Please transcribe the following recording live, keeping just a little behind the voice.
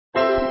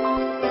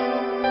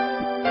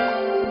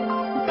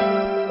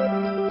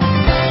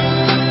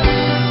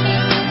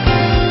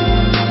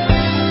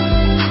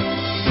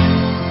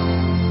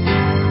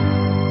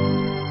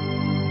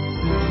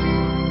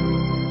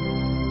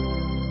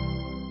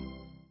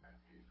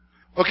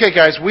Okay,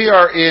 guys, we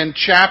are in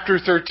chapter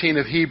 13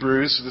 of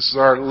Hebrews. This is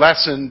our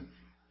lesson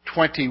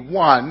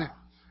 21.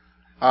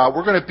 We're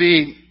going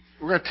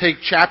to take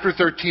chapter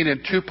 13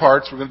 in two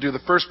parts. We're going to do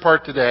the first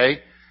part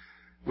today,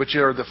 which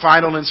are the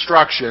final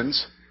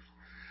instructions.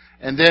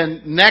 And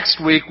then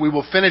next week we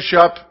will finish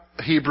up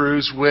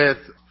Hebrews with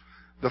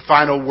the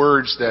final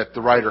words that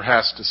the writer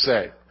has to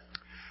say.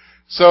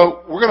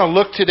 So we're going to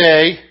look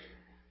today,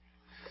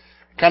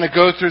 kind of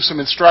go through some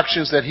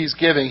instructions that he's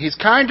giving.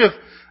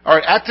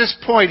 At this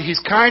point, he's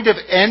kind of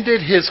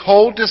ended his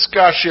whole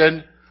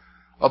discussion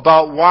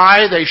about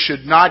why they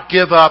should not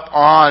give up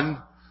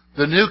on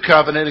the new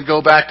covenant and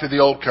go back to the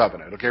old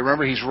covenant. Okay,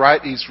 remember, he's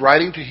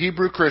writing to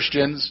Hebrew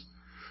Christians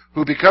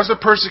who, because of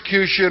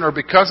persecution or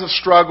because of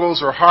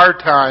struggles or hard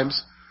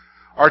times,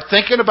 are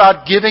thinking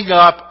about giving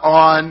up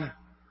on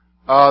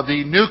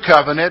the new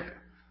covenant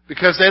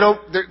because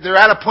they're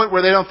at a point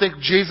where they don't think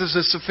Jesus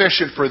is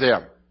sufficient for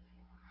them.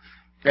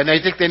 And they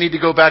think they need to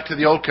go back to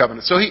the old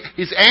covenant. So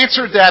he's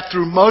answered that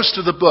through most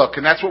of the book,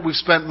 and that's what we've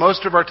spent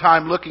most of our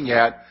time looking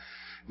at.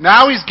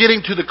 Now he's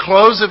getting to the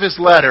close of his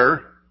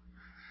letter,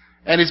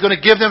 and he's going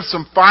to give them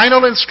some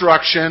final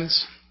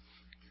instructions,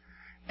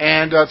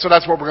 and so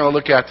that's what we're going to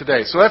look at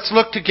today. So let's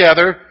look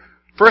together.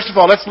 First of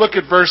all, let's look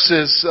at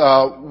verses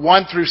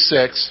 1 through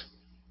 6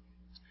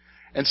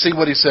 and see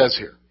what he says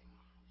here.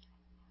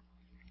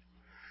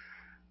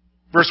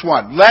 Verse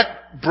 1,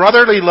 let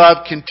brotherly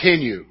love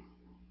continue.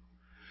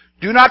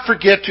 Do not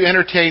forget to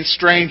entertain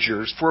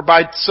strangers, for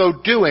by so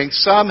doing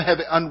some have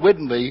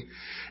unwittingly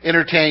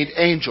entertained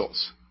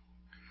angels.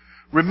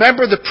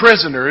 Remember the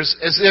prisoners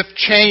as if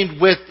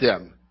chained with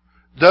them,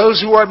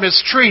 those who are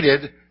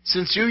mistreated,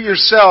 since you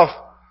yourself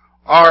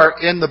are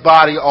in the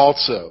body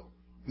also.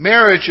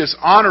 Marriage is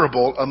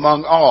honorable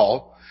among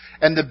all,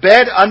 and the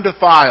bed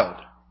undefiled.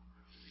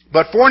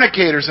 But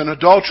fornicators and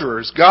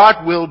adulterers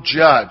God will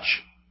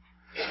judge.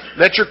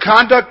 Let your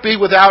conduct be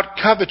without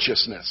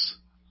covetousness.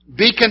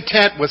 Be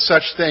content with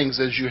such things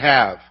as you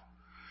have.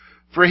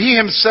 For he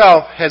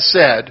himself has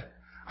said,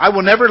 I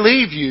will never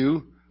leave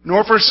you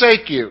nor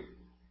forsake you.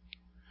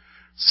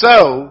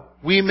 So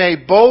we may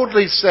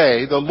boldly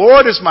say, the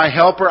Lord is my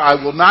helper, I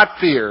will not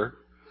fear.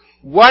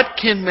 What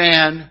can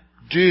man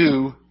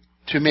do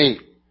to me?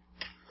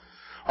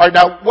 All right,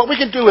 now what we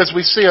can do is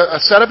we see a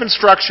set of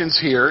instructions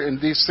here in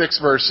these 6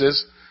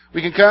 verses.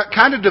 We can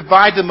kind of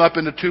divide them up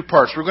into 2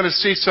 parts. We're going to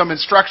see some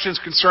instructions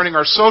concerning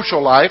our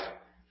social life,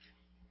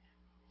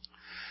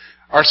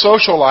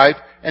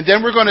 and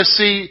then we're going to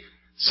see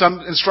some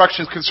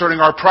instructions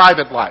concerning our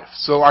private life.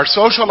 So our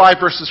social life,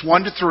 verses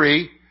 1 to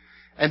 3,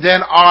 and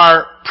then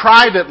our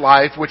private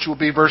life, which will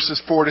be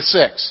verses 4 to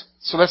 6.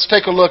 So let's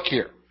take a look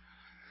here.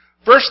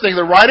 First thing,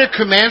 the writer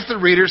commands the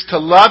readers to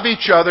love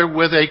each other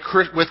with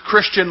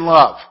Christian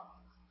love.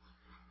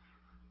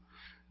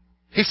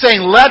 He's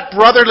saying, let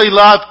brotherly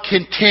love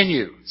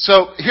continue.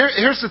 So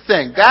here's the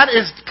thing. That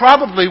is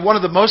probably one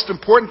of the most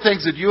important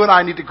things that you and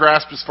I need to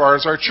grasp as far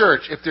as our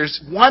church. If there's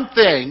one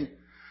thing,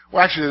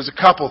 well actually there's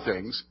a couple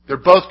things. They're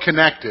both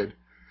connected.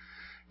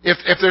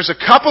 If there's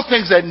a couple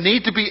things that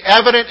need to be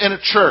evident in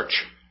a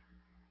church,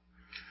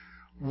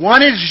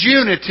 one is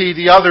unity,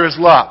 the other is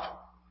love.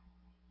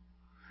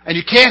 And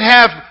you can't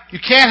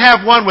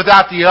have one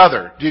without the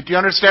other. Do you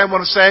understand what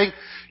I'm saying?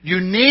 You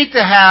need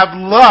to have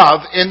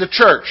love in the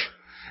church.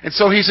 And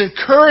so he's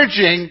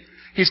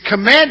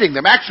commanding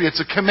them. Actually,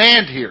 it's a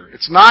command here.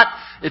 It's not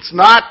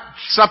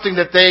something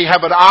that they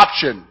have an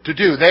option to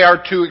do. They are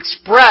to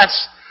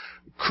express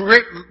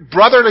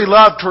brotherly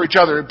love toward each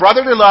other.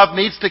 Brotherly love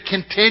needs to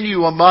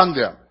continue among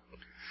them.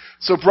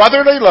 So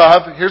brotherly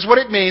love, here's what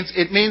it means.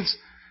 It means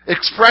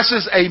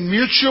expresses a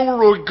mutual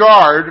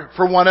regard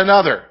for one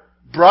another.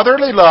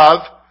 Brotherly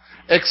love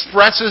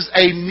expresses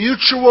a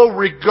mutual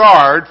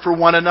regard for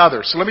one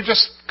another. So let me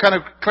just kind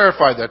of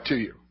clarify that to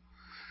you.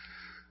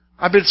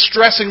 I've been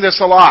stressing this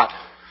a lot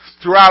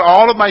throughout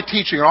all of my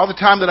teaching, all the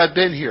time that I've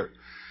been here.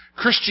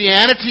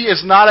 Christianity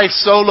is not a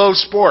solo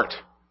sport.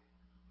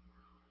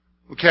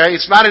 Okay?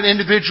 It's not an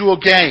individual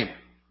game.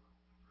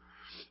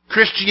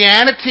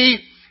 Christianity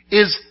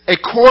is a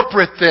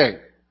corporate thing.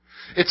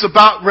 It's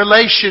about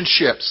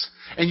relationships.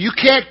 And you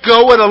can't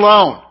go it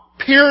alone.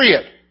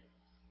 Period.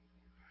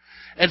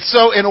 And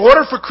so in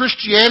order for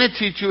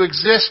Christianity to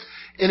exist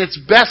in its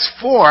best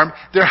form,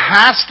 there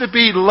has to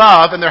be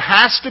love, and there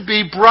has to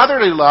be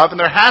brotherly love, and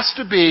there has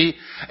to be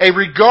a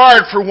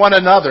regard for one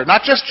another.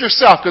 Not just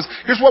yourself, because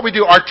here's what we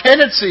do. Our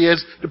tendency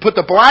is to put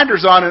the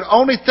blinders on and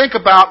only think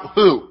about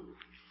who?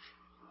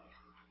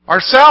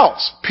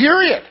 Ourselves.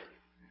 Period.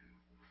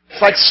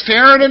 It's like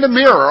staring in the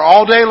mirror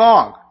all day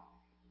long.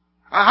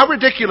 How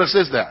ridiculous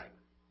is that?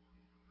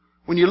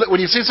 When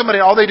you see somebody,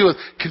 all they do is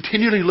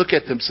continually look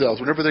at themselves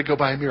whenever they go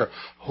by a mirror.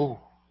 Oh.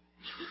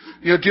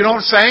 Do you know what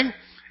I'm saying?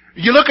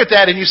 You look at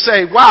that and you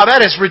say, wow,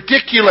 that is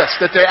ridiculous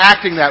that they're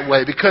acting that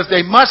way, because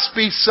they must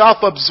be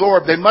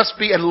self-absorbed. They must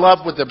be in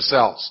love with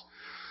themselves.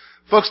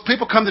 Folks,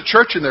 people come to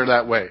church and they're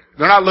that way.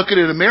 They're not looking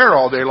in a mirror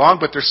all day long,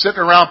 but they're sitting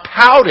around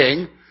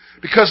pouting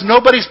because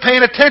nobody's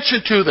paying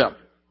attention to them.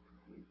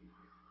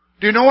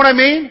 Do you know what I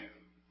mean?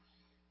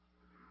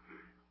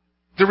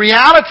 The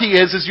reality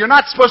is you're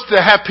not supposed to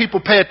have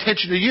people pay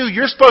attention to you.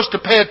 You're supposed to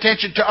pay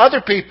attention to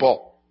other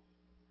people.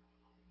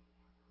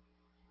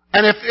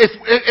 And if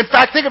in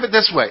fact, think of it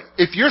this way.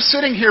 If you're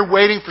sitting here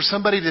waiting for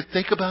somebody to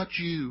think about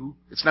you,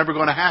 it's never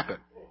going to happen.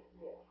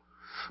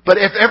 But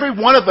if every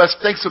one of us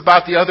thinks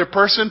about the other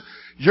person,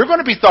 you're going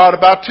to be thought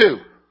about too.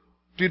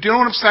 Do you know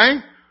what I'm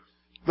saying?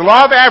 The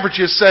law of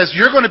averages says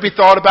you're going to be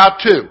thought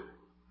about too.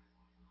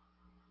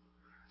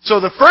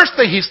 So the first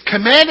thing he's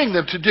commanding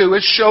them to do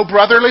is show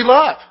brotherly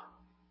love.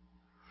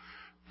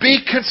 Be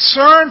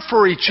concerned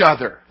for each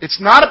other. It's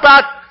not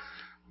about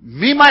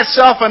me,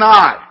 myself, and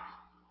I.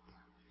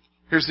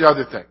 Here's the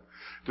other thing.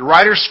 The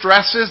writer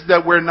stresses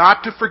that we're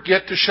not to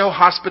forget to show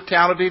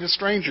hospitality to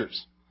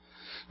strangers.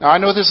 Now, I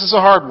know this is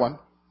a hard one.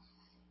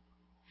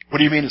 What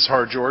do you mean it's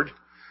hard, George?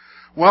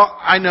 Well,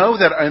 I know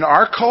that in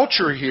our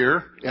culture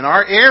here, in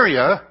our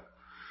area,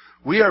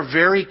 we are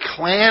very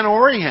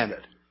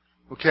clan-oriented.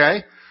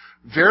 Okay?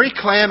 Very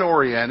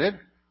clan-oriented.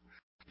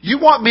 You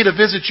want me to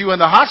visit you in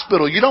the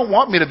hospital. You don't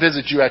want me to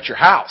visit you at your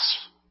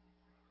house.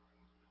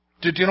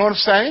 Do you know what I'm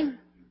saying?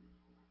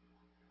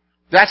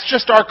 That's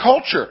just our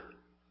culture.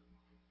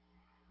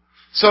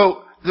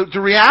 So the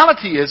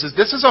reality is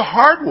this is a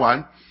hard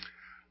one.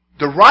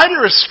 The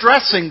writer is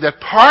stressing that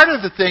part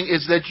of the thing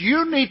is that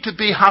you need to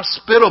be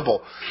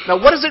hospitable.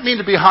 Now, what does it mean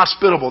to be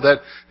hospitable?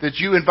 That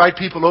you invite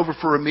people over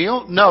for a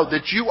meal? No,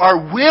 that you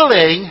are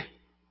willing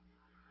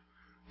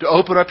to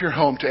open up your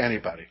home to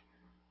anybody.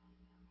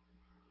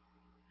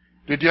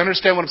 Did you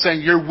understand what I'm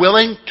saying? You're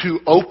willing to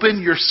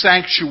open your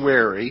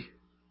sanctuary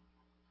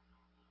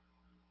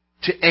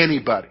to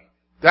anybody.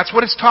 That's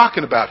what it's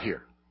talking about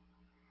here.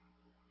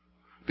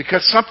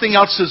 Because something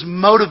else is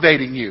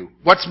motivating you.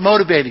 What's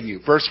motivating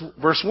you? Verse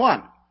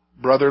 1.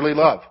 Brotherly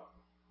love.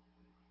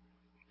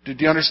 Did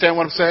you understand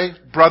what I'm saying?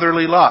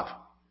 Brotherly love.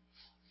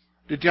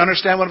 Did you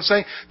understand what I'm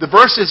saying?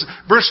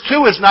 Verse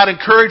 2 is not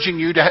encouraging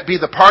you to be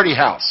the party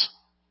house.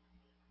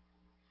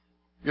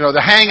 You know,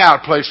 the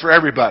hangout place for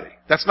everybody.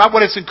 That's not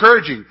what it's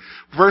encouraging.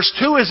 Verse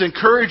 2 is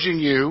encouraging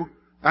you,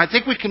 and I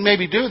think we can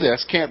maybe do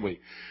this, can't we?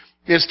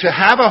 Is to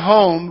have a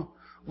home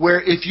where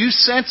if you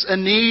sense a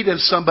need in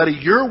somebody,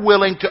 you're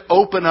willing to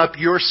open up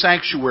your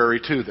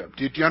sanctuary to them.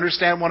 Do you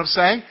understand what I'm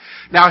saying?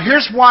 Now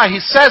here's why he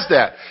says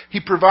that.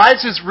 He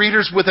provides his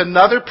readers with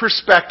another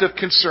perspective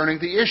concerning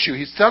the issue.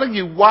 He's telling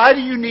you, why do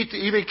you need to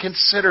even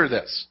consider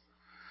this?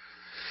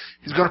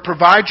 He's going to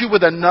provide you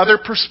with another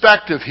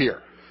perspective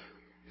here.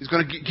 He's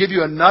going to give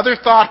you another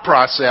thought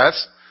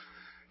process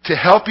to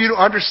help you to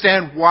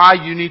understand why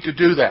you need to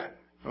do that.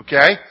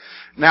 Okay?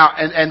 Now,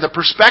 and the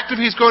perspective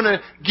he's going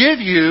to give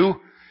you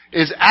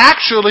is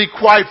actually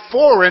quite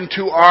foreign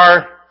to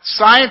our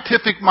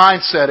scientific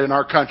mindset in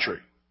our country.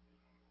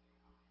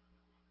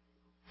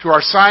 To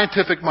our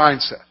scientific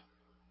mindset.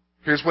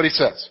 Here's what he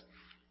says.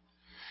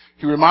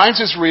 He reminds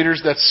his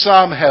readers that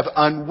some have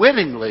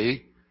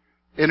unwittingly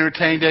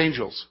entertained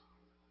angels.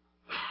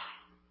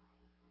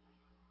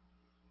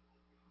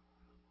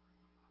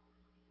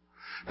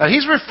 Now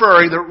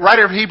the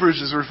writer of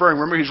Hebrews is referring,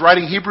 remember he's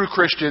writing Hebrew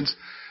Christians.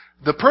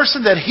 The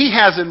person that he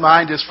has in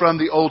mind is from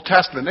the Old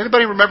Testament.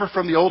 Anybody remember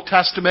from the Old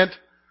Testament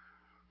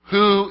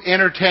who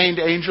entertained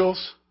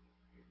angels?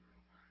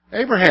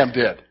 Abraham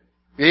did.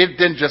 He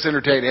didn't just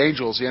entertain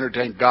angels, he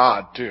entertained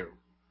God too.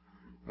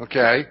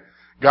 Okay?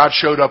 God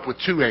showed up with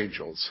 2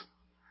 angels.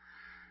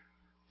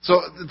 So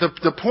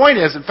the point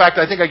is, in fact,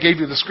 I think I gave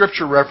you the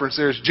scripture reference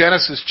there, is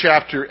Genesis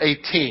chapter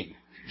 18.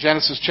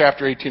 Genesis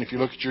chapter 18, if you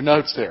look at your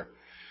notes there.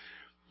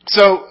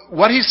 So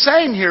what he's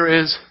saying here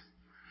is,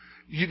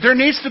 there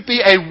needs to be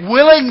a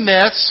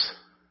willingness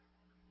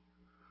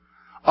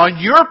on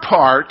your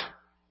part,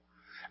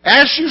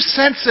 as you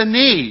sense a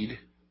need,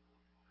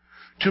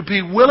 to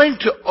be willing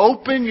to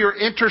open your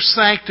inner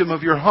sanctum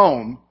of your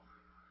home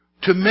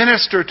to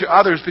minister to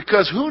others,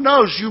 because who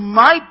knows, you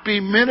might be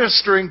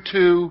ministering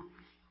to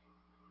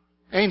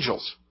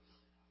angels.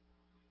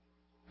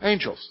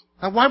 Angels.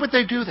 Now why would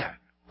they do that?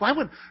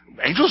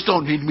 Angels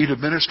don't need me to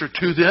minister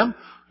to them.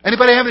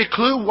 Anybody have any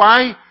clue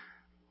why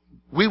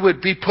we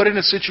would be put in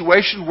a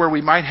situation where we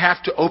might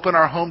have to open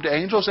our home to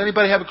angels?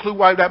 Anybody have a clue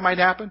why that might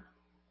happen?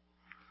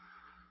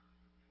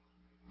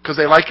 Because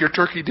they like your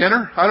turkey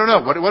dinner? I don't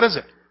know. What is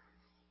it?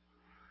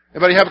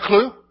 Anybody have a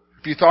clue?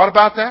 Have you thought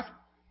about that?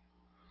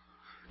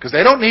 Because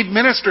they don't need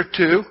ministered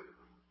to.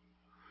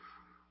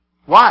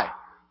 Why?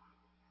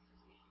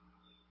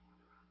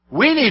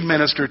 We need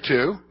ministered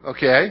to,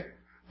 okay?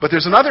 But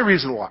there's another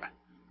reason why.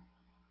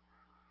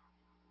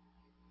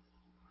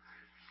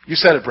 You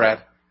said it,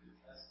 Brad.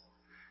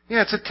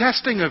 Yeah, it's a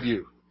testing of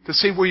you to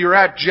see where you're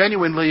at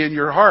genuinely in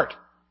your heart.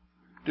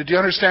 Did you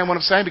understand what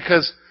I'm saying?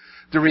 Because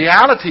the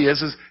reality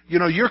is,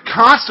 you're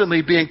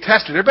constantly being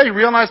tested. Everybody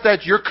realize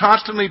that? You're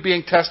constantly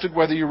being tested,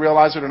 whether you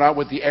realize it or not,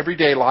 with the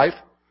everyday life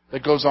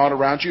that goes on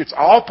around you. It's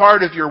all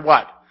part of your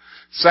what?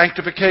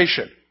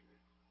 Sanctification.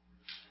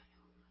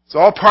 It's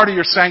all part of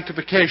your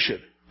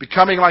sanctification.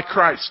 Becoming like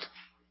Christ.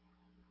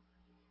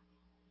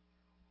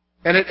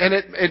 And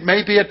it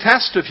may be a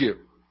test of you.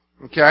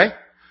 Okay?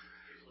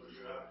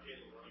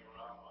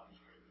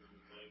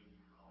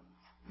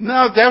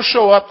 No, they'll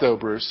show up though,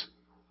 Bruce.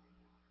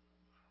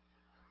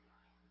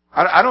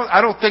 I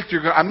don't think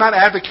you're going. I'm not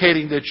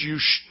advocating that you.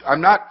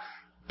 I'm not.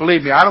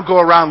 Believe me, I don't go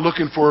around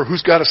looking for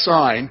who's got a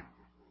sign.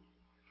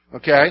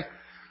 Okay,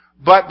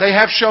 but they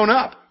have shown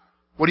up.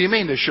 What do you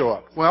mean they show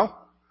up?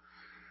 Well,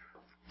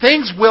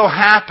 things will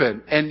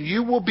happen, and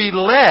you will be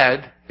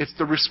led. It's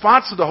the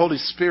response of the Holy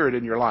Spirit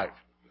in your life.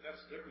 But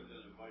that's different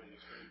than inviting a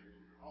stranger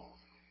into your home.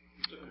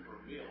 Looking for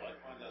a meal, I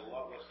find that a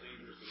lot less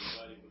dangerous than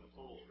inviting a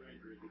total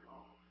stranger into your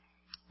home.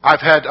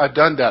 I've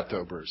done that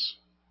though, Bruce,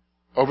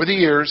 over the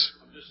years.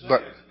 I'm just saying,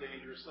 but it's a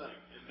dangerous thing,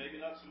 and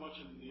maybe not so much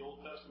in the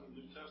Old Testament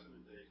and New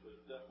Testament days, but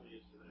it definitely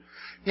is today.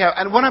 yeah,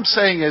 and what I'm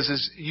saying is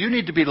you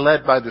need to be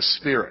led by the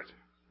Spirit.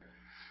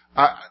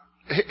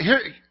 Here,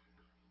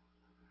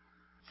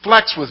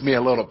 flex with me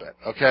a little bit,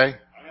 okay?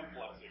 I am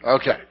flexing.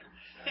 Okay.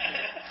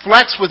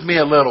 Flex with me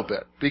a little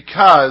bit,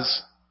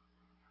 because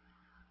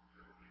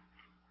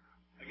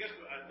I guess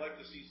I'd like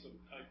to see some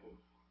type of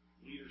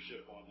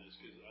leadership on this,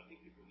 because I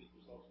think people get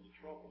themselves into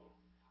trouble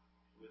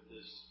with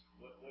this,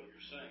 what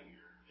you're saying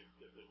here,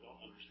 if they don't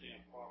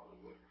understand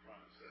properly what you're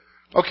trying to say.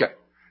 okay.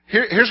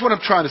 Here's what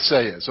I'm trying to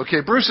say is,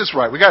 okay, Bruce is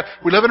right. We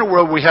live in a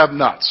world where we have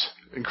nuts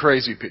and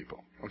crazy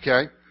people,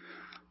 okay?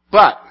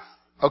 But,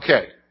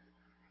 okay,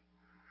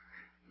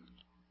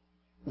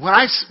 when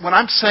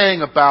I'm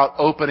saying about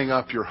opening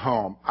up your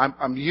home,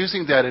 I'm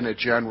using that in a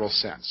general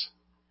sense.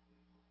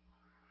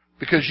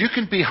 Because you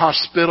can be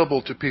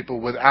hospitable to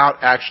people without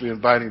actually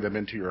inviting them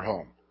into your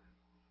home.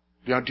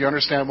 Do you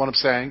understand what I'm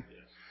saying? Yes.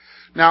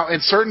 Now,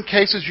 in certain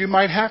cases, you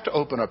might have to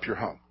open up your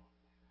home.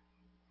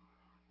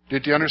 Do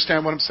you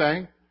understand what I'm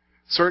saying?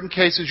 Certain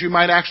cases, you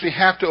might actually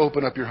have to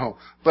open up your home.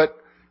 But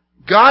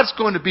God's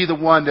going to be the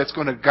one that's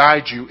going to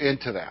guide you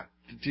into that.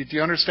 Do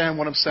you understand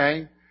what I'm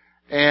saying?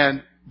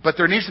 But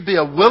there needs to be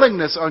a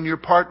willingness on your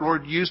part,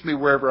 Lord, use me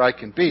wherever I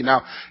can be.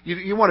 Now,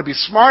 you want to be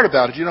smart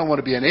about it. You don't want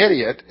to be an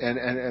idiot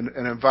and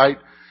invite,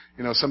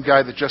 some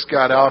guy that just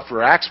got out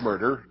for axe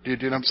murder. Do you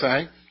know what I'm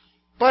saying?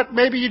 But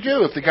maybe you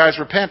do if the guy's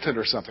repentant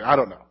or something. I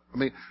don't know. I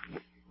mean,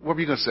 what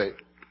were you going to say?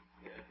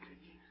 Yeah, could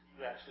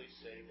you actually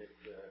say that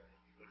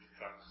what you're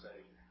trying to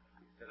say,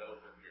 instead of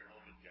open up your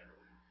home in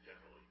generally,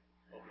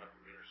 open up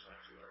your inner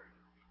sanctuary?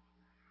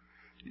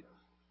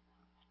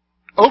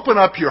 Open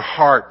up your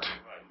heart.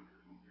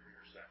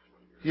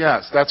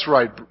 Yes, that's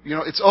right.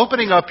 It's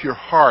opening up your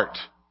heart.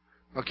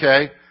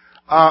 Okay?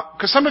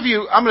 Because some of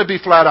you, I'm going to be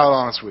flat out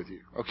honest with you.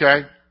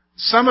 Okay?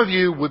 Some of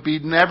you would be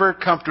never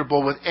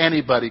comfortable with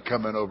anybody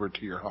coming over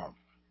to your home.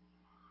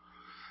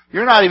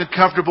 You're not even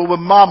comfortable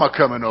with mama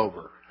coming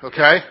over.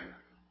 Okay?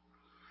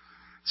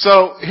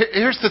 So,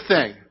 here's the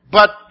thing.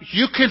 But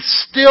you can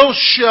still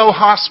show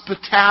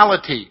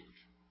hospitality.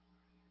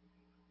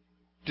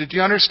 Did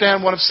you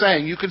understand what I'm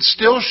saying? You can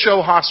still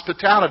show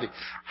hospitality.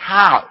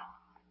 How?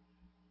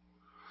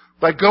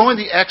 By going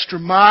the extra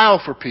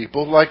mile for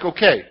people, like,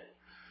 okay,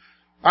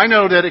 I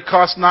know that it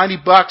costs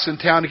 $90 in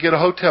town to get a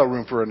hotel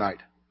room for a night.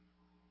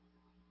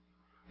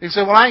 You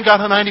say, well, I ain't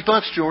got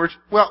 $90, George.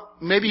 Well,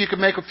 maybe you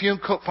can make a few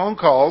phone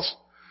calls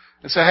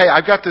and say, hey,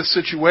 I've got this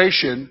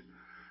situation,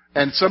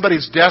 and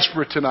somebody's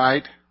desperate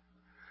tonight,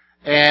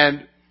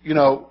 and,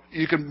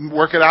 you can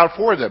work it out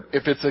for them.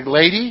 If it's a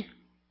lady,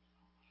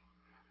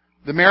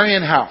 the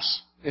Marion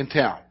House in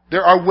town.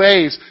 There are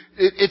ways.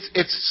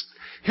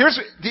 Here's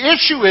the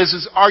issue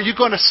is are you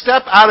going to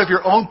step out of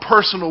your own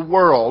personal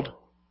world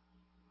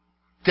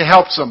to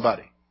help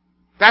somebody?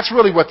 That's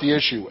really what the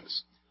issue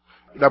is.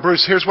 Now,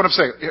 Bruce, here's what I'm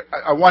saying.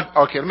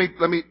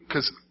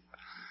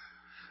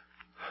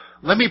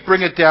 Let me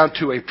bring it down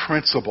to a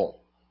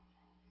principle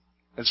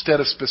instead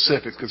of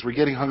specifics, because we're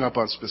getting hung up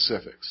on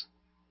specifics.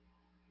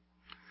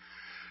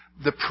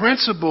 The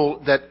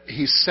principle that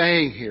he's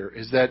saying here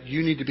is that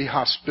you need to be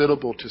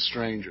hospitable to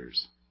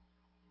strangers.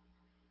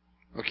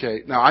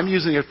 Okay, now I'm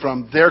using it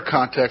from their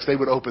context. They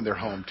would open their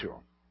home to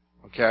them.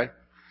 Okay?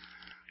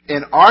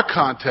 In our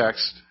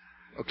context,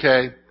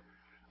 okay,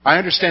 I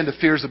understand the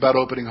fears about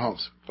opening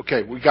homes.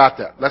 Okay, we got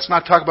that. Let's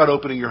not talk about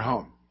opening your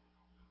home.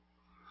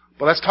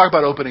 But let's talk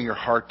about opening your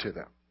heart to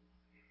them.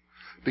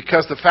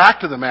 Because the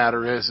fact of the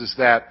matter is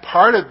that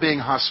part of being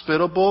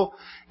hospitable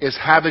is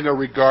having a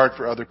regard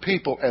for other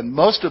people. And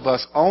most of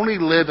us only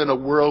live in a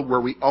world where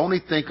we only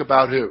think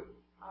about who?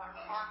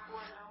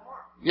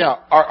 Yeah,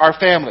 our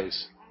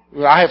families.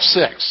 I have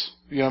 6.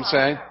 You know what I'm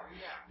saying?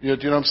 Do you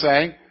know what I'm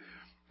saying?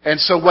 And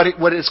so what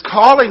it's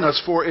calling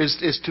us for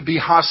is to be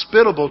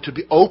hospitable, to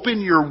open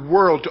your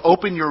world, to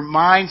open your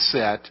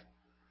mindset,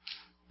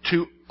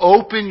 to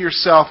open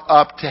yourself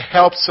up to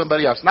help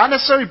somebody else. Not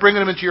necessarily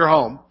bringing them into your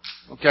home,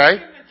 okay?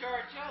 Give him a jar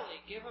of jelly.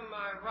 Give him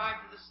a ride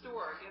to the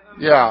store.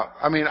 Yeah,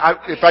 I mean,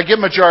 if I give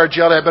them a jar of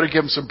jelly, I better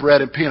give them some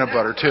bread and peanut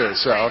butter too.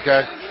 So,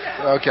 okay,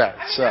 okay,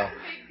 so That's a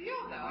big deal,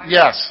 though.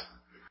 yes.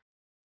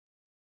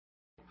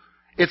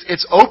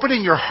 It's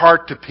opening your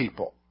heart to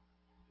people.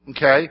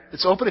 Okay?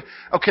 It's opening.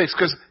 Okay,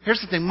 because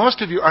here's the thing.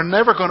 Most of you are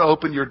never going to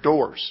open your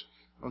doors.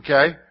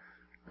 Okay?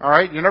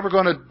 Alright? You're never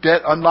going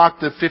to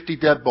unlock the 50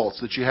 deadbolts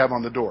that you have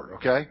on the door.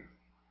 Okay?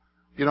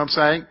 You know what I'm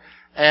saying?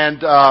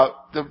 And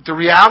the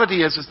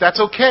reality is that's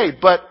okay.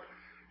 But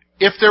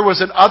if there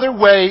was another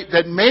way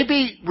that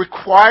maybe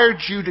required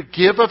you to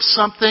give of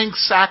something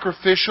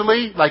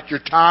sacrificially, like your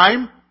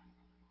time,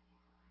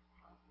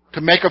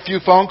 to make a few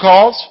phone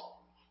calls,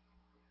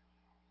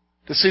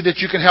 to see that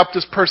you can help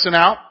this person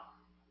out,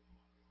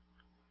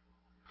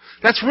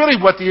 that's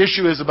really what the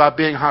issue is about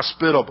being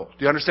hospitable.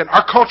 Do you understand?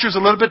 Our culture is a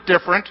little bit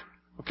different,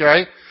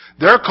 okay?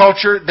 Their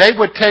culture, they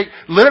would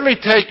literally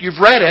take, you've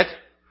read it,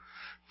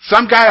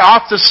 some guy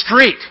off the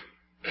street.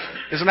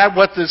 Isn't that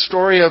what the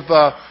story of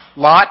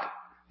Lot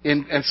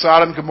in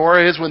Sodom and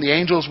Gomorrah is? When the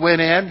angels went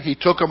in, he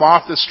took them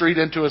off the street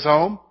into his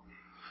home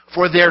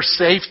for their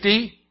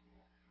safety.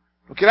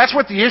 Okay, that's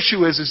what the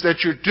issue is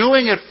that you're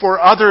doing it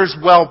for others'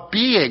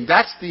 well-being.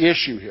 That's the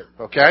issue here,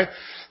 okay?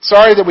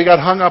 Sorry that we got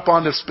hung up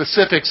on the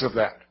specifics of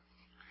that.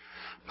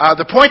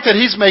 The point that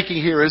he's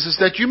making here is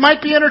that you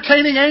might be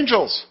entertaining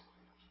angels.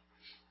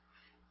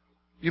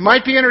 You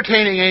might be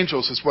entertaining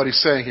angels is what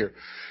he's saying here.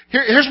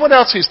 Here's what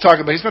else he's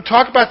talking about. He's going to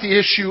talk about the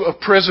issue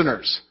of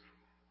prisoners.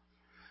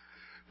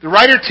 The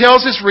writer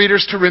tells his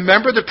readers to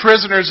remember the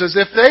prisoners as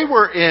if they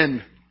were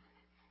in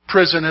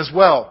prison as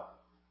well.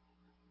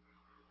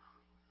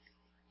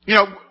 You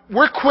know,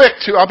 we're quick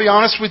to, I'll be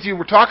honest with you,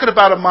 we're talking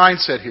about a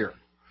mindset here.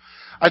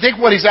 I think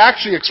what he's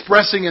actually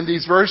expressing in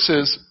these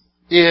verses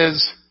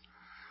is,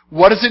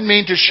 what does it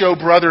mean to show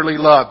brotherly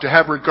love, to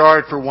have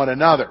regard for one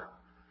another?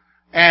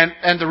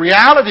 And the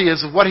reality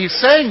is what he's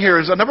saying here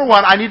is, number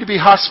one, I need to be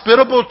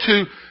hospitable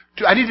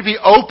I need to be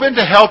open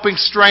to helping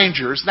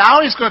strangers.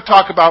 Now he's going to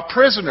talk about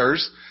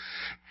prisoners.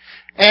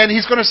 And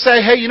he's going to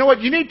say, hey, you know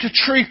what? You need to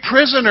treat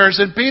prisoners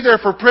and be there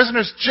for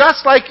prisoners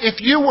just like if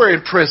you were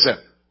in prison.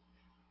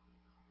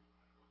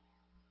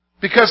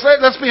 Because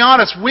let's be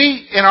honest,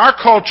 in our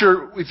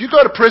culture, if you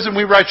go to prison,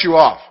 we write you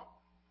off.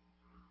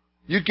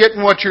 You're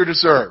getting what you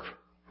deserve.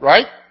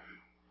 Right?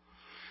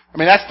 I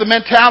mean, that's the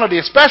mentality,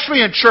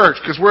 especially in church,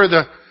 because we're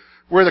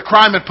the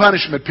crime and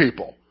punishment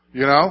people,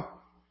 you know?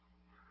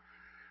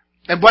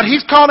 And what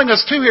he's calling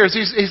us to here is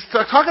he's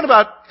talking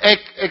about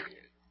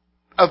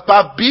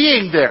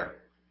being there.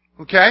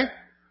 Okay?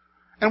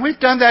 And we've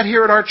done that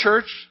here at our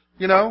church,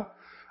 you know?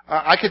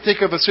 I could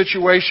think of a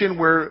situation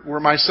where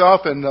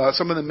myself and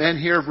some of the men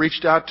here have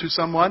reached out to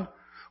someone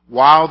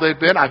while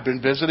I've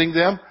been visiting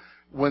them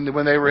when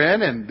they were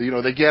in, and, you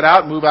know, they get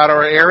out, move out of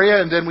our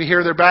area, and then we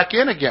hear they're back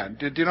in again.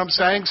 Do you know what I'm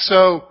saying?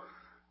 So,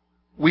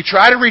 we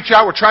try to reach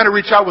out, we're trying to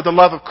reach out with the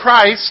love of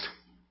Christ.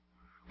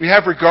 We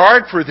have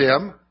regard for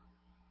them.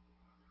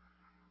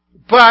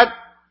 But,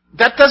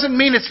 that doesn't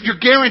mean you're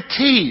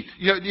guaranteed.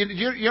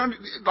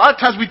 A lot of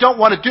times we don't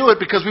want to do it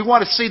because we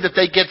want to see that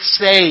they get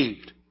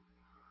saved.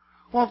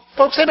 Well,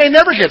 folks, they may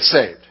never get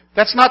saved.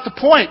 That's not the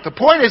point. The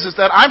point is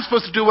that I'm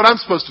supposed to do what I'm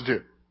supposed to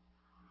do.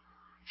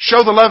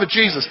 Show the love of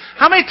Jesus.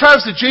 How many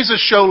times did Jesus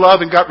show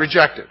love and got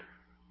rejected?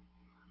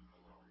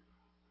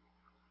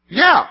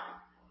 Yeah.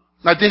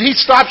 Now, did he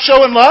stop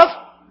showing love?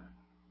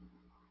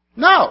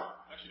 No.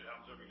 Actually, it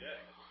happens every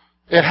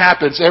day. It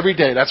happens every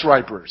day. That's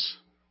right, Bruce.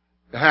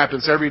 It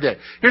happens every day.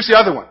 Here's the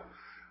other one.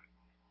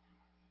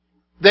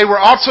 They were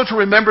also to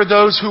remember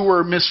those who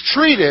were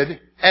mistreated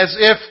as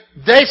if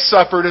they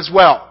suffered as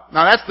well.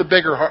 Now, that's the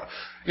bigger,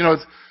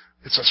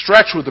 it's a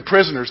stretch with the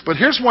prisoners, but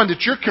here's one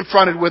that you're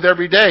confronted with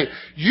every day.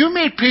 You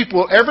meet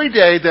people every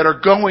day that are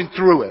going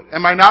through it.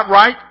 Am I not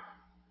right?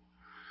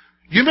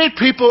 You meet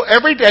people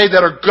every day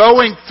that are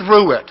going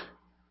through it.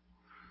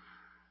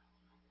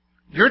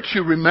 You're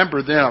to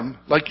remember them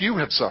like you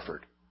have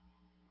suffered.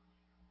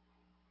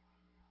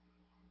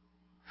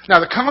 Now,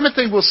 the common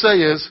thing we'll say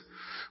is,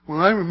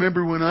 well, I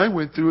remember when I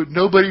went through it,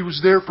 nobody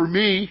was there for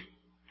me.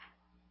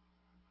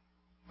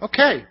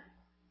 Okay.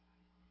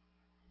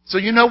 So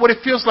you know what it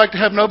feels like to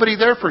have nobody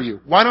there for you.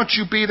 Why don't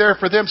you be there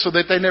for them so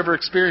that they never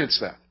experience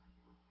that?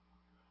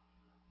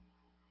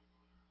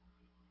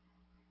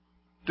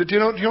 Do you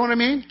know what I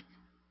mean?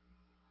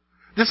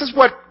 This is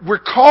what we're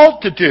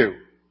called to do.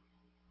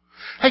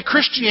 Hey,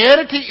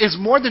 Christianity is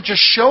more than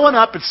just showing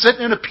up and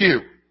sitting in a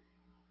pew.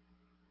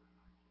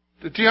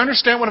 Do you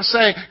understand what I'm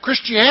saying?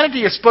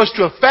 Christianity is supposed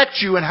to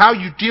affect you and how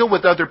you deal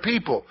with other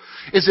people.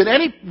 Is it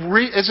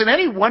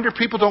any wonder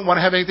people don't want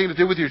to have anything to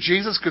do with your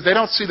Jesus? Because they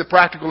don't see the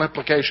practical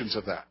implications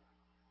of that.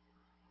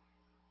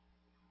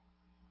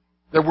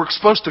 That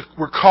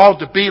we're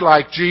called to be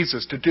like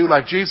Jesus, to do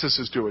like Jesus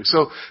is doing.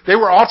 So they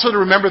were also to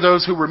remember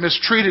those who were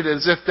mistreated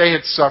as if they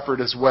had suffered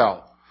as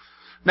well.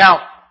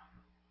 Now,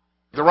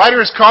 the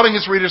writer is calling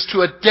his readers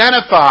to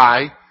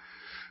identify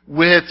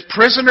with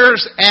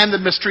prisoners and the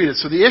mistreated.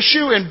 So the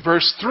issue in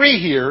verse 3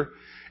 here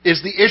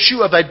is the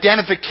issue of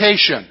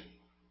identification.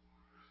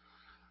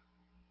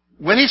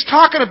 When he's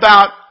talking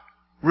about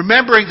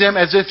remembering them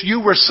as if you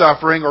were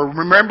suffering or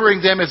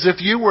remembering them as if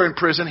you were in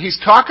prison, he's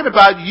talking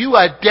about you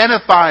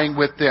identifying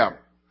with them.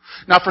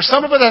 Now, for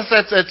some of us,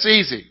 that's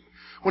easy.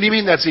 What do you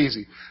mean that's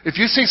easy? If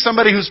you see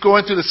somebody who's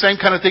going through the same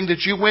kind of thing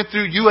that you went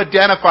through, you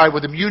identify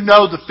with them. You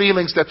know the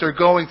feelings that they're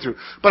going through.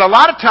 But a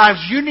lot of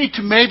times, you need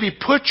to maybe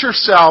put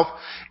yourself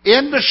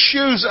in the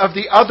shoes of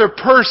the other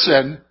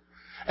person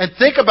And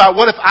think about,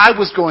 what if I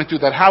was going through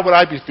that? How would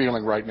I be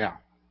feeling right now?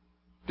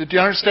 Did you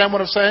understand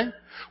what I'm saying?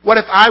 What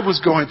if I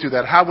was going through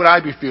that? How would I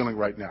be feeling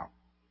right now?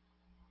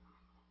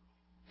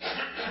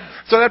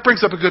 So that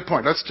brings up a good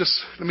point. Let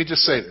me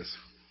just say this.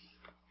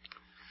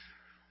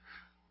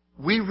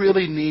 We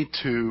really need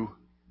to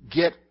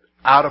get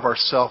out of our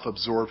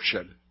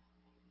self-absorption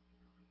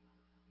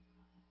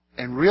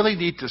and really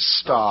need to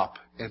stop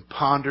and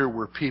ponder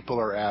where people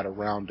are at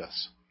around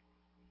us.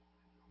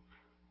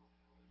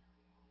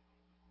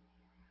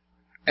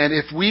 And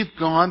if we've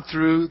gone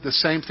through the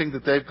same thing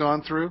that they've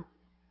gone through,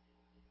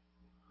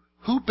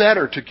 who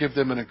better to give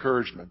them an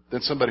encouragement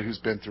than somebody who's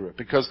been through it?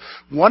 Because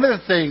one of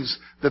the things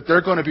that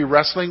they're going to be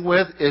wrestling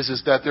with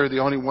is that they're the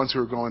only ones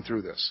who are going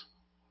through this.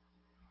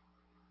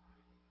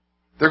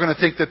 They're going to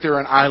think that they're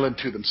an island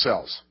to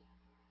themselves.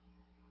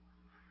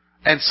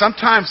 And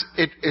sometimes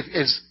it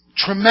is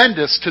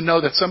tremendous to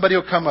know that somebody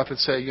will come up and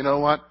say, you know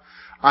what?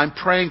 I'm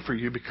praying for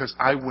you because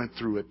I went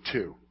through it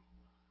too.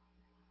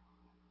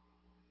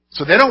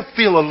 So they don't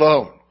feel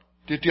alone.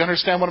 Do you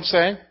understand what I'm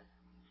saying?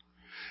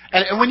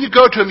 And when you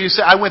go to them, you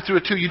say, I went through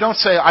it too. You don't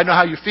say, I know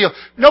how you feel.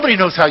 Nobody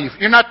knows how you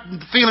feel.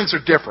 The feelings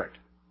are different.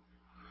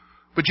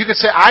 But you can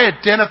say, I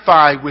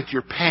identify with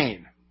your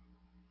pain.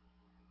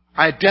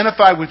 I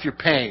identify with your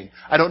pain.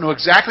 I don't know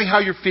exactly how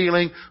you're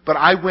feeling, but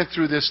I went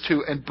through this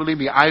too. And believe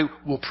me, I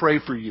will pray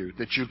for you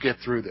that you get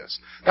through this.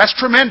 That's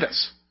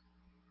tremendous.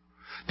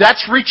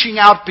 That's reaching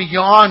out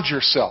beyond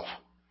yourself.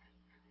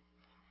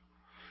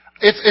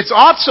 It's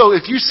also,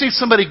 if you see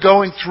somebody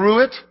going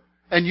through it,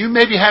 and you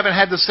maybe haven't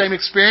had the same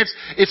experience,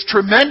 it's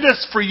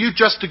tremendous for you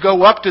just to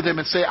go up to them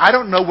and say, I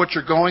don't know what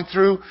you're going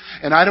through,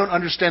 and I don't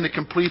understand the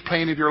complete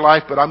pain of your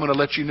life, but I'm going to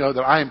let you know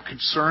that I am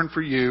concerned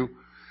for you,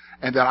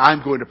 and that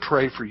I'm going to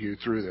pray for you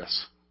through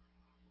this.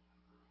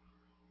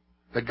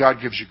 That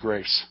God gives you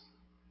grace.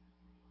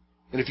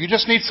 And if you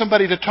just need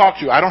somebody to talk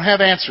to, I don't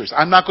have answers.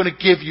 I'm not going to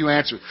give you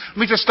answers. Let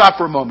me just stop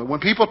for a moment. When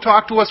people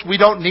talk to us, we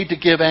don't need to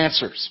give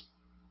answers.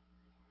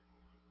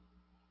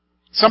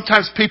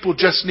 Sometimes people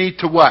just need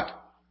to what?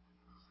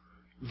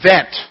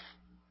 Vent.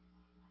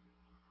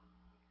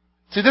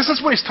 See, this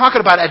is what he's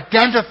talking about,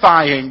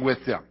 identifying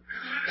with them.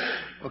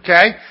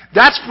 Okay?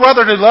 That's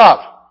brotherly love.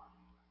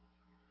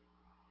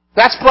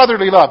 That's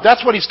brotherly love.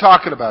 That's what he's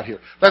talking about here.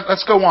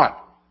 Let's go on.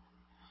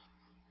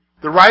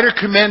 The writer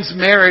commends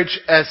marriage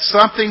as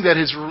something that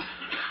his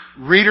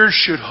readers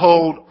should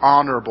hold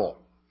honorable.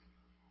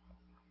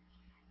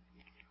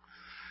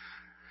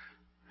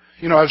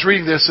 You know, I was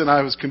reading this and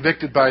I was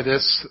convicted by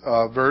this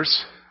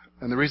verse.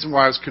 And the reason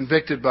why I was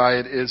convicted by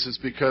it is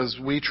because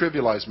we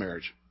trivialize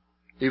marriage,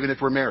 even if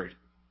we're married.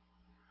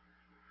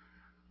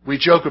 We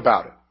joke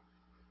about it.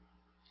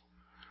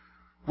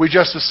 We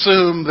just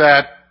assume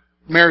that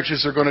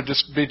marriages are going to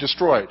be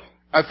destroyed.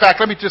 In fact,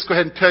 let me just go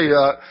ahead and tell you,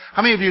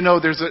 how many of you know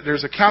there's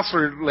a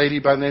counselor lady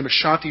by the name of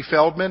Shaunti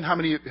Feldhahn? How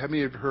many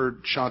have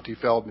heard Shaunti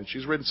Feldhahn?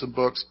 She's written some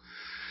books.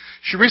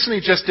 She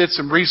recently just did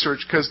some research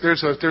because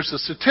there's a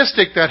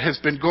statistic that has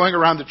been going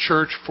around the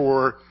church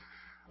for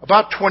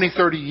about 20,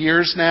 30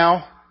 years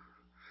now.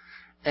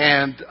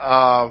 And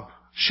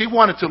she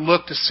wanted to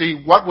look to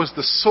see what was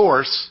the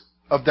source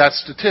of that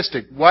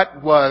statistic.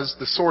 What was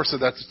the source of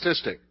that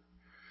statistic?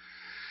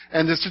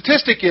 And the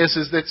statistic is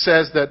that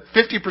says that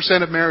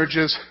 50% of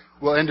marriages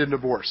will end in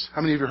divorce.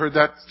 How many of you heard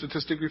that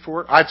statistic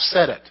before? I've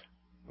said it.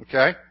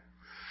 Okay?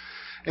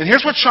 And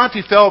here's what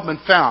Shaunti Feldhahn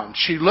found.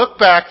 She looked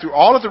back through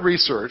all of the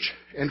research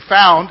and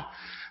found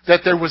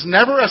that there was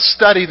never a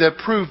study that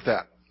proved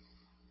that.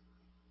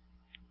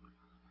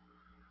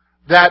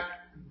 That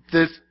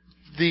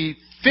the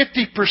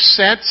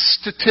 50%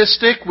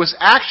 statistic was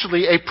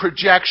actually a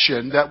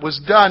projection that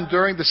was done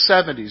during the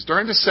 70s.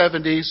 During the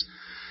 70s,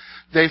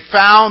 they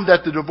found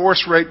that the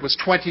divorce rate was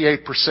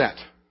 28%.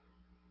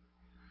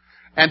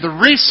 And the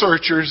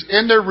researchers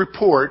in their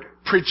report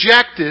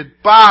projected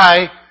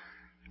by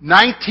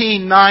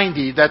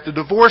 1990 that the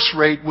divorce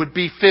rate would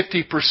be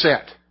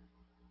 50%.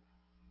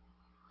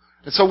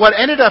 And so what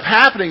ended up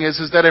happening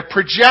is that a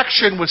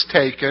projection was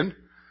taken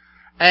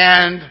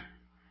and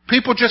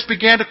people just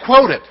began to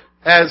quote it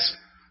as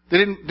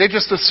they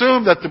just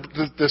assumed that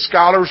the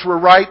scholars were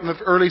right in the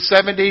early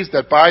 70s,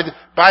 that by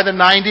the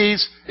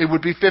 90s it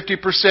would be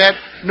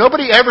 50%.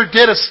 Nobody ever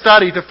did a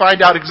study to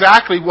find out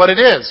exactly what it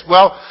is.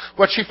 Well,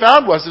 what she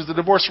found was the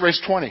divorce rate's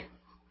 20%.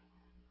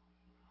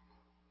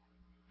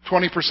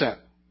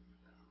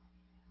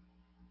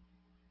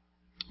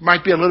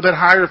 Might be a little bit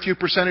higher, a few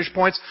percentage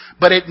points,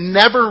 but it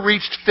never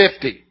reached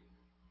 50.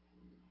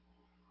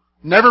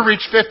 Never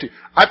reached 50.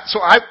 I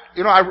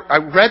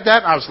read that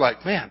and I was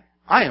like, man,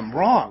 I am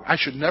wrong. I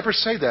should never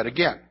say that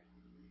again.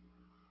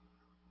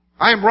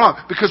 I am wrong.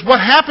 Because what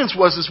happens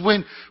is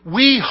when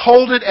we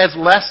hold it as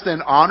less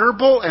than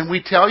honorable and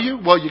we tell you,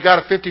 well, you got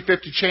a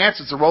 50-50 chance,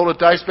 it's a roll of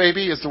dice,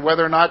 baby, as to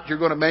whether or not you're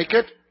going to make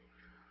it.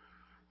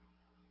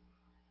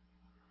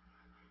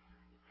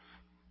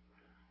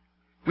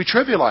 We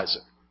trivialize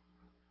it.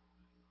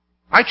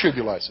 I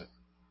trivialize it.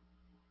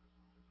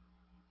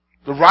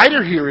 The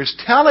writer here is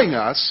telling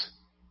us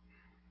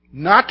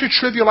not to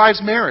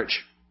trivialize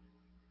marriage,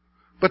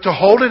 but to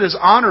hold it as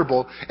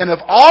honorable. And of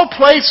all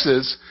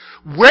places,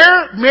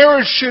 where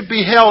marriage should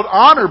be held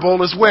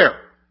honorable is where?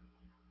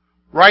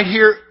 Right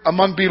here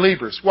among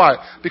believers. Why?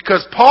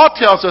 Because Paul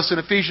tells us in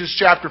Ephesians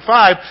chapter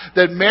 5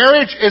 that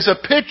marriage is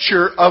a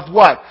picture of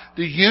what?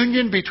 The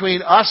union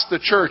between us, the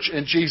church,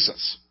 and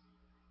Jesus.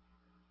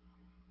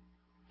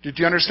 Did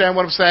you understand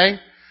what I'm saying?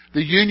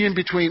 The union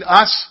between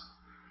us,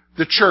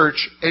 the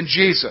church, and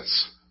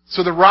Jesus.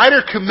 So the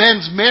writer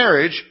commends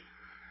marriage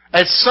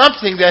as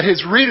something that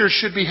his readers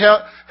should be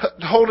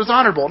hold as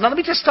honorable. Now let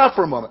me just stop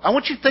for a moment. I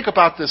want you to think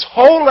about this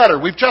whole letter.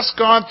 We've just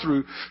gone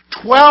through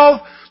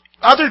 12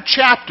 other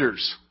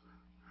chapters.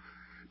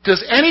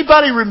 Does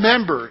anybody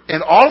remember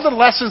in all of the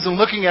lessons and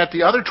looking at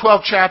the other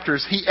 12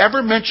 chapters, he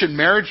ever mentioned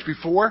marriage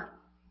before?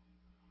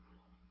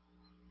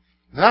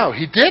 No,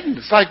 he didn't.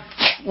 It's like,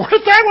 where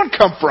did that one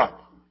come from?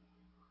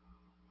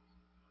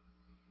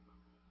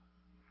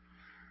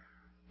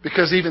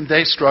 Because even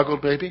they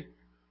struggled, baby.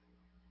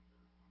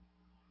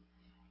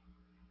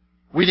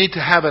 We need to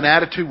have an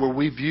attitude where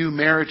we view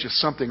marriage as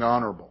something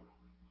honorable.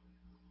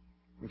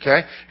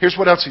 Okay? Here's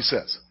what else he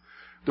says.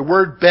 The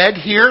word bed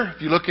here,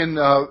 if you look in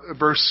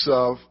verse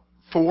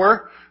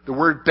 4, the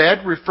word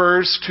bed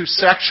refers to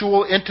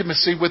sexual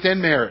intimacy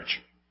within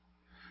marriage.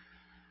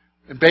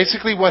 And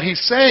basically what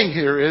he's saying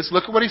here is,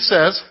 look at what he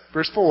says,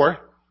 verse 4.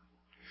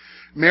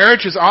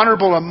 Marriage is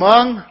honorable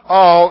among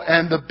all,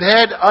 and the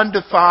bed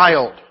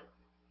undefiled.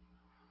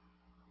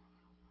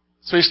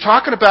 So he's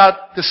talking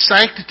about the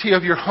sanctity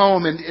of your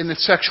home and the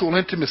sexual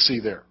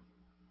intimacy there.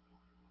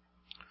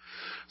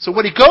 So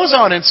what he goes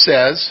on and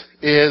says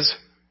is,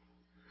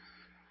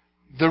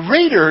 the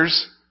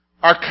readers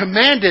are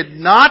commanded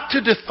not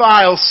to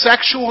defile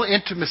sexual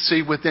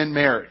intimacy within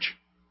marriage.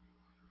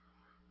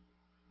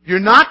 You're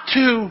not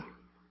to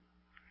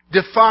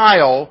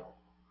defile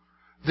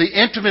the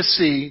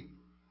intimacy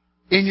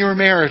in your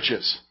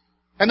marriages.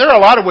 And there are a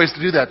lot of ways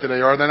to do that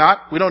today, are there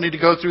not? We don't need to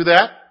go through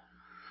that.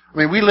 I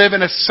mean, we live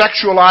in a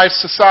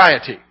sexualized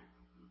society.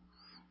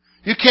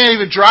 You can't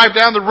even drive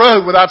down the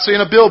road without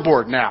seeing a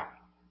billboard now.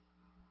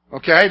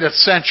 Okay?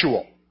 That's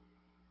sensual.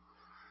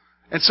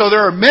 And so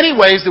there are many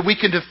ways that we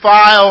can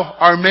defile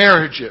our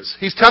marriages.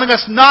 He's telling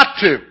us not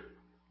to.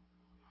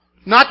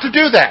 Not to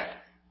do that.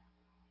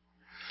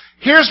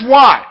 Here's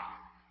why.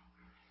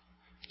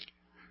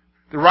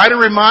 The writer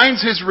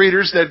reminds his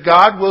readers that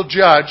God will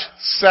judge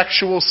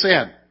sexual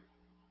sin.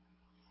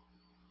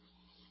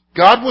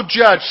 God will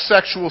judge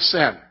sexual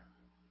sin.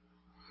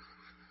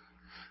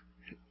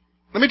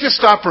 Let me just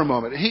stop for a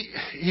moment.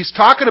 He's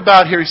talking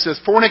about here, he says,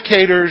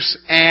 fornicators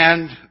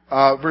and,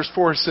 verse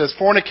 4 says,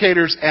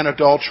 fornicators and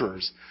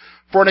adulterers.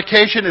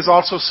 Fornication is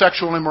also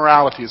sexual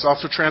immorality. It's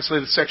also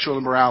translated sexual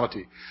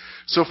immorality.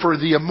 So for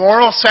the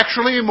immoral,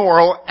 sexually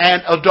immoral,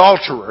 and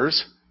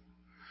adulterers,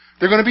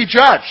 they're going to be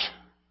judged.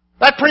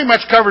 That pretty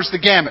much covers the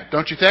gamut,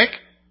 don't you think?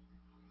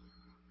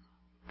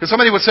 Because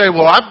somebody would say,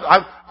 well,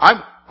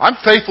 I'm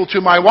faithful to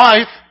my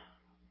wife.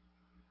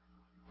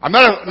 I'm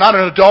not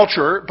an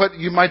adulterer, but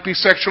you might be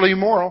sexually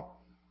immoral.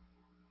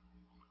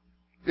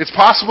 It's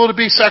possible to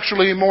be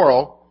sexually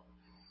immoral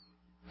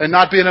and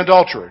not be an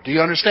adulterer. Do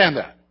you understand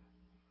that?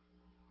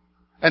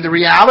 And the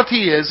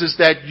reality is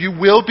that you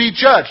will be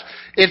judged.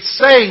 It's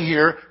saying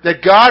here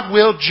that God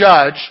will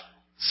judge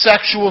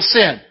sexual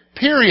sin.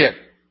 Period.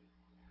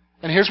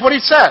 And here's what he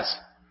says.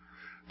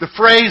 The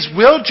phrase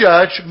will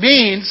judge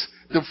means,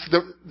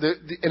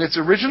 in its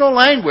original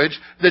language,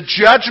 the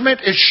judgment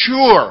is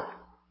sure.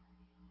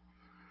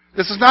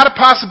 This is not a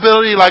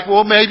possibility like,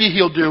 well, maybe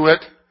he'll do it.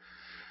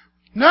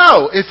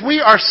 No, if we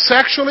are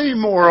sexually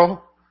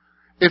immoral,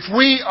 if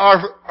we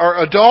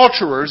are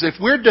adulterers, if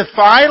we're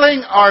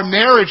defiling our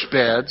marriage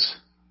beds,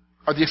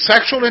 or the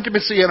sexual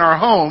intimacy in our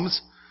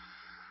homes,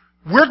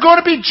 we're going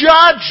to be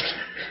judged.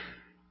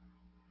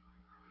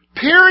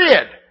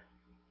 Period.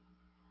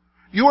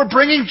 You are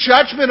bringing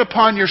judgment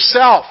upon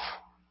yourself.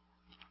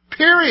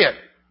 Period.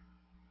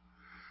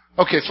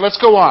 Okay, so let's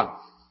go on.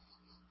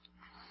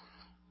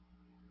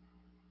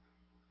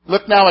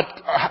 Look now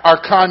at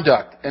our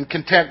conduct and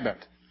contentment.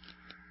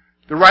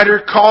 The writer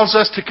calls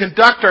us to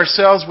conduct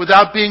ourselves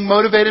without being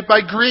motivated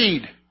by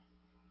greed.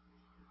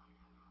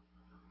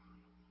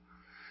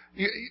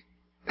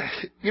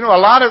 A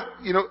lot of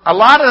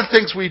the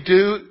things we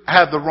do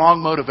have the wrong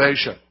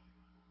motivation.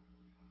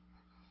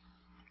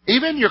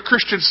 Even your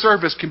Christian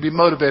service can be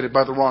motivated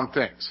by the wrong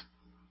things.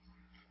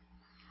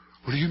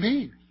 What do you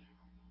mean?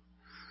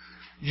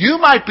 You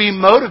might be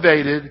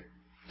motivated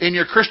in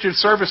your Christian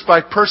service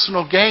by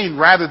personal gain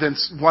rather than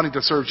wanting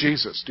to serve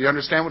Jesus. Do you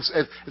understand?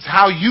 It's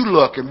how you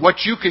look and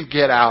what you can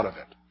get out of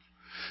it.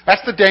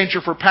 That's the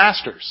danger for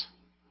pastors.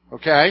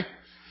 Okay?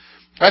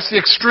 That's the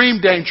extreme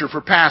danger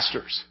for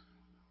pastors.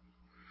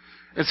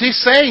 As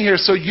he's saying here,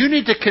 so you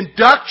need to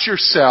conduct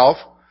yourself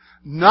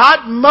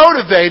not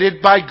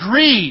motivated by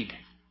greed,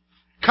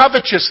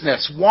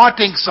 covetousness,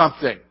 wanting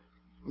something.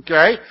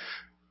 Okay?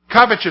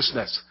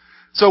 Covetousness.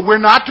 So we're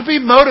not to be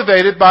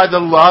motivated by the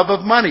love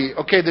of money.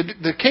 Okay,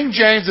 the King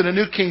James and the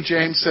New King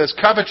James says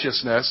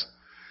covetousness.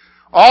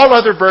 All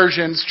other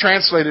versions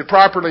translate it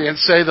properly and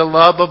say the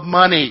love of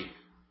money.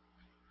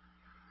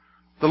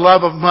 The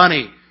love of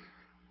money.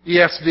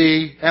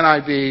 ESV,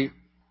 NIV.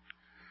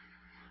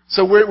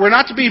 So we're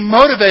not to be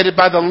motivated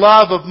by the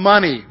love of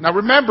money. Now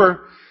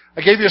remember,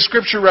 I gave you a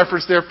scripture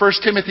reference there. 1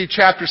 Timothy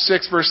chapter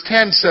 6 verse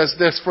 10 says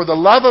this, "For the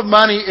love of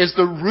money is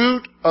the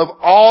root of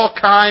all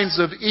kinds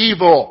of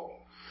evil,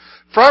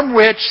 from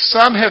which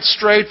some have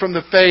strayed from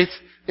the faith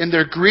in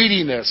their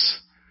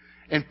greediness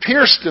and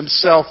pierced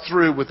themselves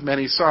through with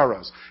many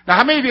sorrows." Now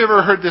how many of you have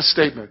ever heard this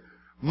statement?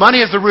 Money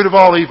is the root of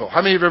all evil.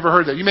 How many of you have ever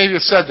heard that? You may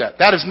have said that.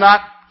 That is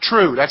not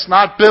true. That's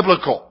not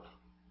biblical.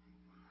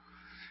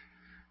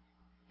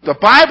 The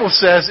Bible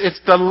says it's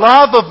the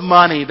love of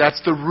money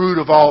that's the root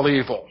of all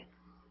evil.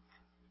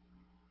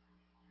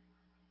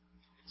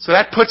 So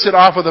that puts it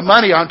off of the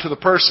money onto the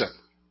person.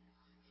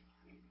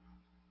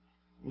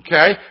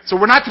 Okay? So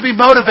we're not to be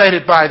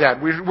motivated by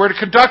that. We're to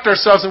conduct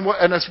ourselves in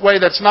a way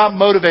that's not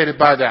motivated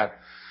by that.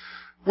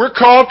 We're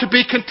called to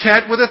be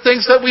content with the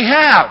things that we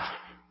have.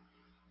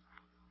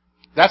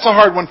 That's a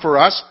hard one for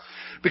us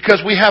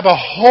because we have a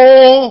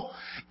whole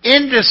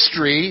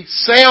industry,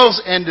 sales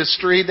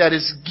industry, that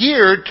is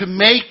geared to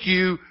make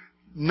you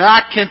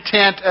not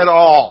content at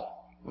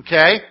all.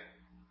 Okay?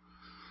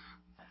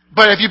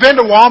 But have you been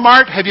to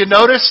Walmart? Have you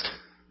noticed?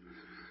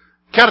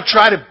 Kind of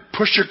try to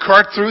push your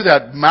cart through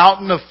that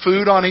mountain of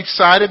food on each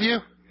side of you?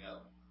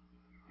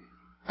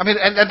 I mean,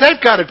 and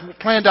they've got it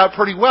planned out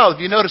pretty well.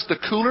 If you notice, the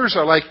coolers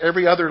are like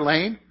every other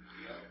lane.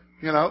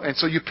 You know, and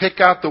so you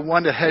pick out the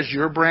one that has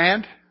your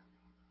brand.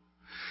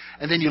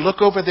 And then you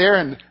look over there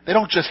and they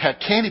don't just have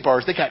candy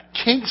bars, they got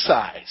king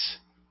size.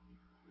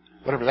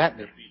 Whatever that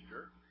is.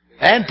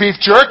 And beef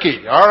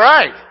jerky. All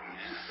right.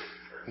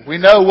 We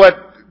know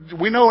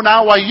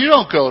now why you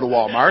don't go to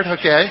Walmart,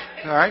 okay?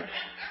 All right.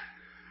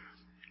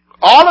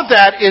 All of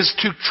that is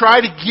to try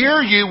to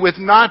gear you with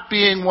not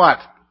being what?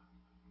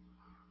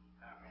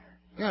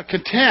 Yeah,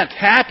 content,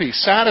 happy,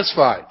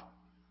 satisfied.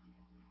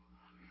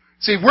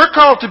 See, we're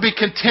called to be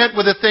content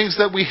with the things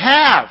that we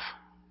have.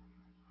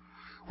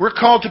 We're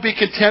called to be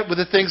content with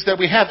the things that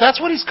we have. That's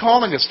what He's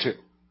calling us to.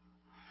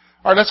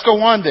 All right, let's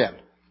go on then.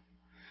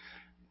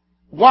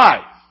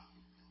 Why?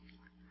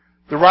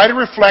 The writer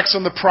reflects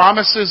on the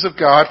promises of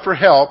God for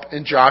help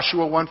in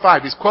Joshua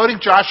 1:5. He's quoting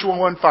Joshua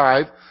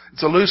 1:5.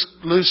 It's a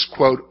loose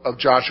quote of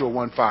Joshua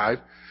 1:5,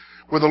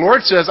 where the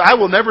Lord says, "I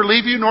will never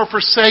leave you nor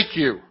forsake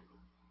you."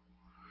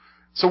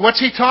 So what's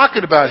He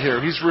talking about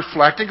here? He's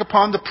reflecting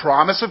upon the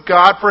promise of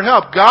God for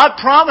help. God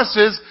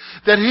promises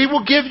that He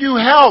will give you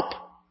help.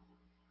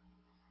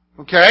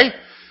 Okay?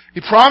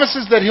 He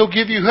promises that He'll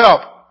give you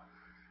help.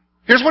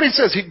 Here's what He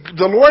says.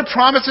 The Lord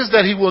promises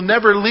that He will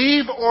never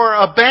leave or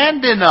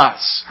abandon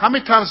us. How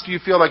many times do you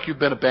feel like you've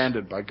been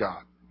abandoned by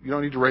God? You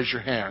don't need to raise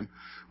your hand.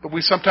 But we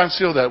sometimes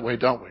feel that way,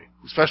 don't we?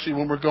 Especially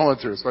when we're going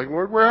through. It's like,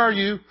 Lord, where are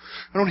you?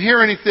 I don't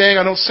hear anything.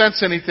 I don't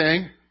sense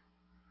anything.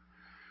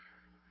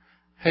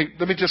 Hey,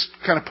 let me just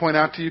kind of point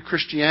out to you,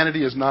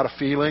 Christianity is not a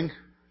feeling.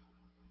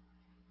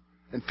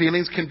 And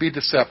feelings can be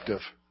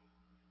deceptive.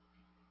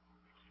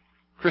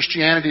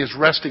 Christianity is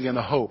resting in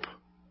a hope.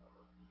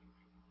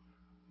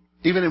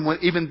 Even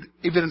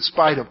in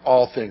spite of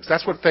all things.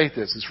 That's what faith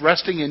is. It's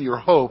resting in your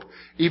hope,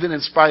 even in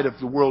spite of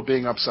the world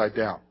being upside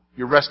down.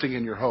 You're resting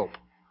in your hope.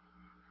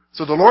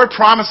 So the Lord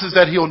promises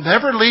that He'll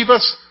never leave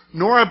us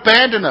nor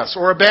abandon us.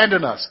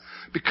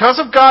 Because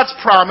of God's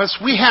promise,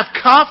 we have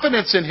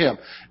confidence in Him.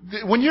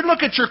 When you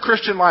look at your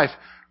Christian life,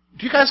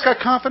 do you guys got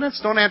confidence?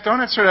 Don't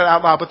answer that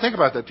out loud, but think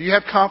about that. Do you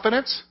have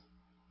confidence?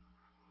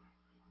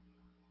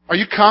 Are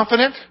you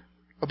confident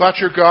about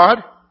your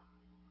God?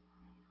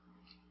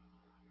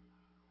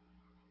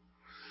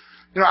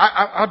 You know,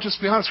 I'll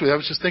just be honest with you. I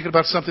was just thinking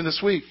about something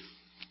this week.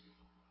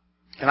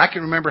 And I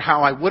can remember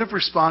how I would have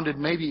responded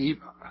maybe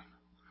even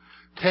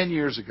 10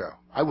 years ago.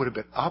 I would have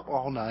been up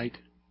all night,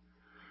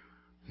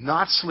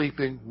 not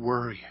sleeping,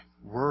 worrying.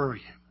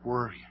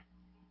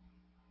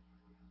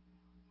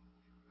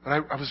 But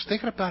I was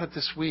thinking about it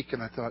this week,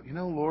 and I thought, you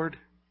know, Lord,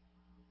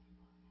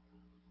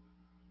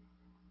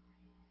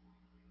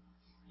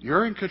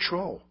 You're in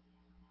control.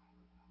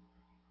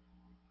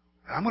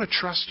 I'm going to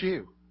trust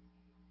You.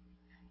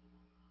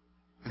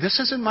 This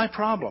isn't my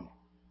problem.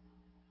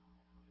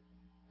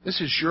 This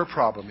is Your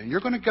problem, and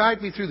You're going to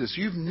guide me through this.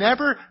 You've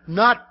never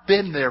not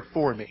been there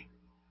for me.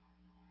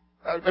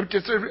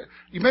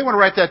 You may want to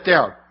write that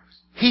down.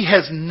 He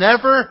has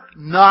never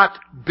not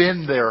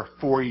been there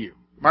for you.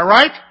 Am I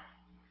right?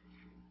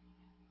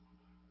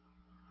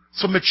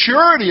 So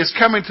maturity is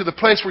coming to the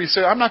place where you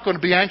say, I'm not going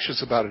to be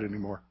anxious about it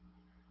anymore.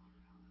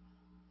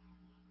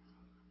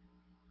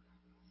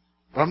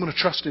 But I'm going to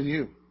trust in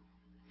You.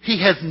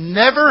 He has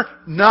never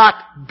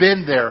not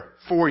been there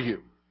for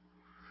you.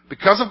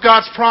 Because of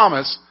God's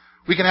promise,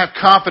 we can have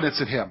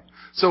confidence in Him.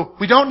 So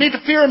we don't need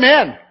to fear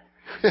men.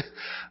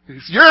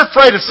 You're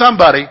afraid of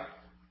somebody,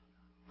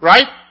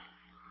 right?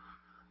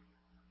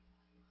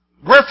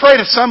 We're afraid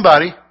of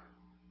somebody.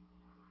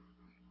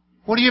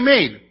 What do you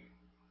mean?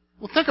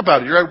 Well, think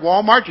about it. You're at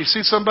Walmart, you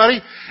see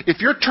somebody. If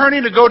you're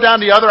turning to go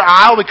down the other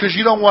aisle because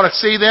you don't want to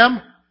see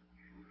them,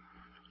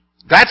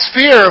 that's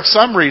fear of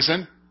some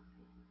reason,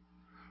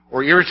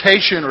 or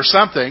irritation or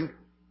something.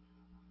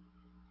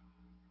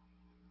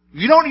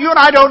 You and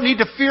I don't need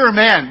to fear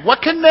men.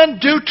 What can men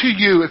do to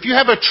you? If you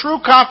have a true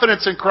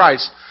confidence in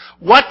Christ,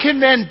 what can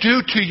men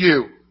do to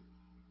you?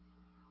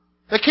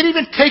 They can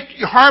even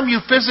harm you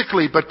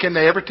physically, but can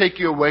they ever take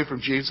you away from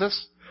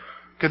Jesus?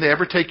 Can they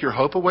ever take your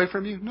hope away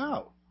from you?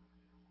 No.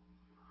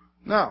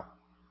 No.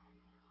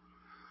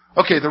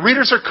 Okay, the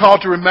readers are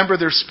called to remember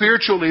their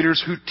spiritual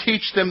leaders who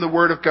teach them the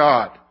Word of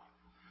God.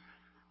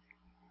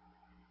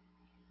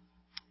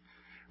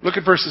 Look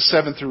at verses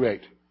 7 through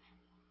 8.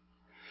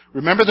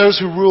 Remember those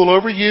who rule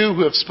over you,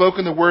 who have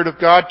spoken the Word of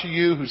God to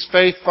you, whose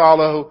faith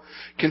follow.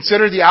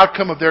 Consider the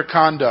outcome of their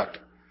conduct.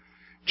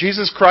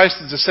 Jesus Christ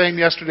is the same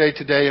yesterday,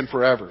 today, and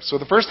forever. So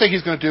the first thing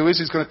He's going to do is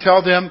He's going to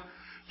tell them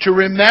to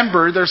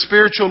remember their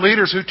spiritual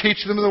leaders who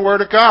teach them the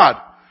Word of God.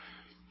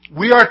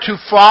 We are to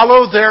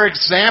follow their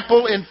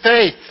example in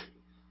faith.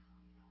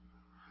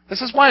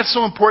 This is why it's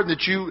so important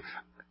that you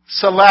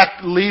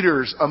select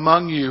leaders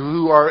among you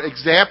who are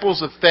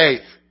examples of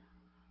faith.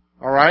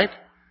 Alright?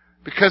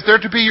 Because they're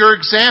to be your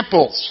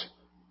examples.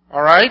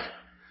 Alright?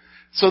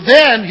 So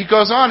then, he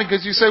goes on,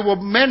 because you say, well,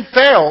 men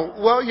fail.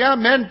 Well, yeah,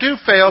 men do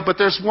fail, but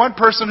there's one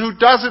person who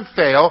doesn't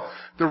fail.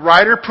 The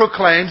writer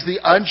proclaims the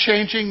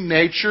unchanging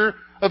nature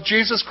of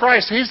Jesus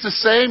Christ. He's the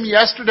same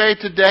yesterday,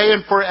 today,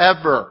 and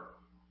forever.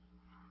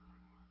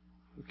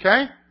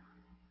 Okay?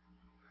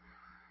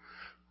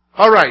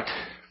 Alright.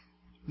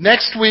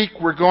 Next week,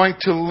 we're going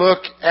to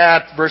look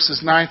at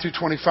verses 9 through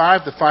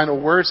 25, the final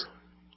words.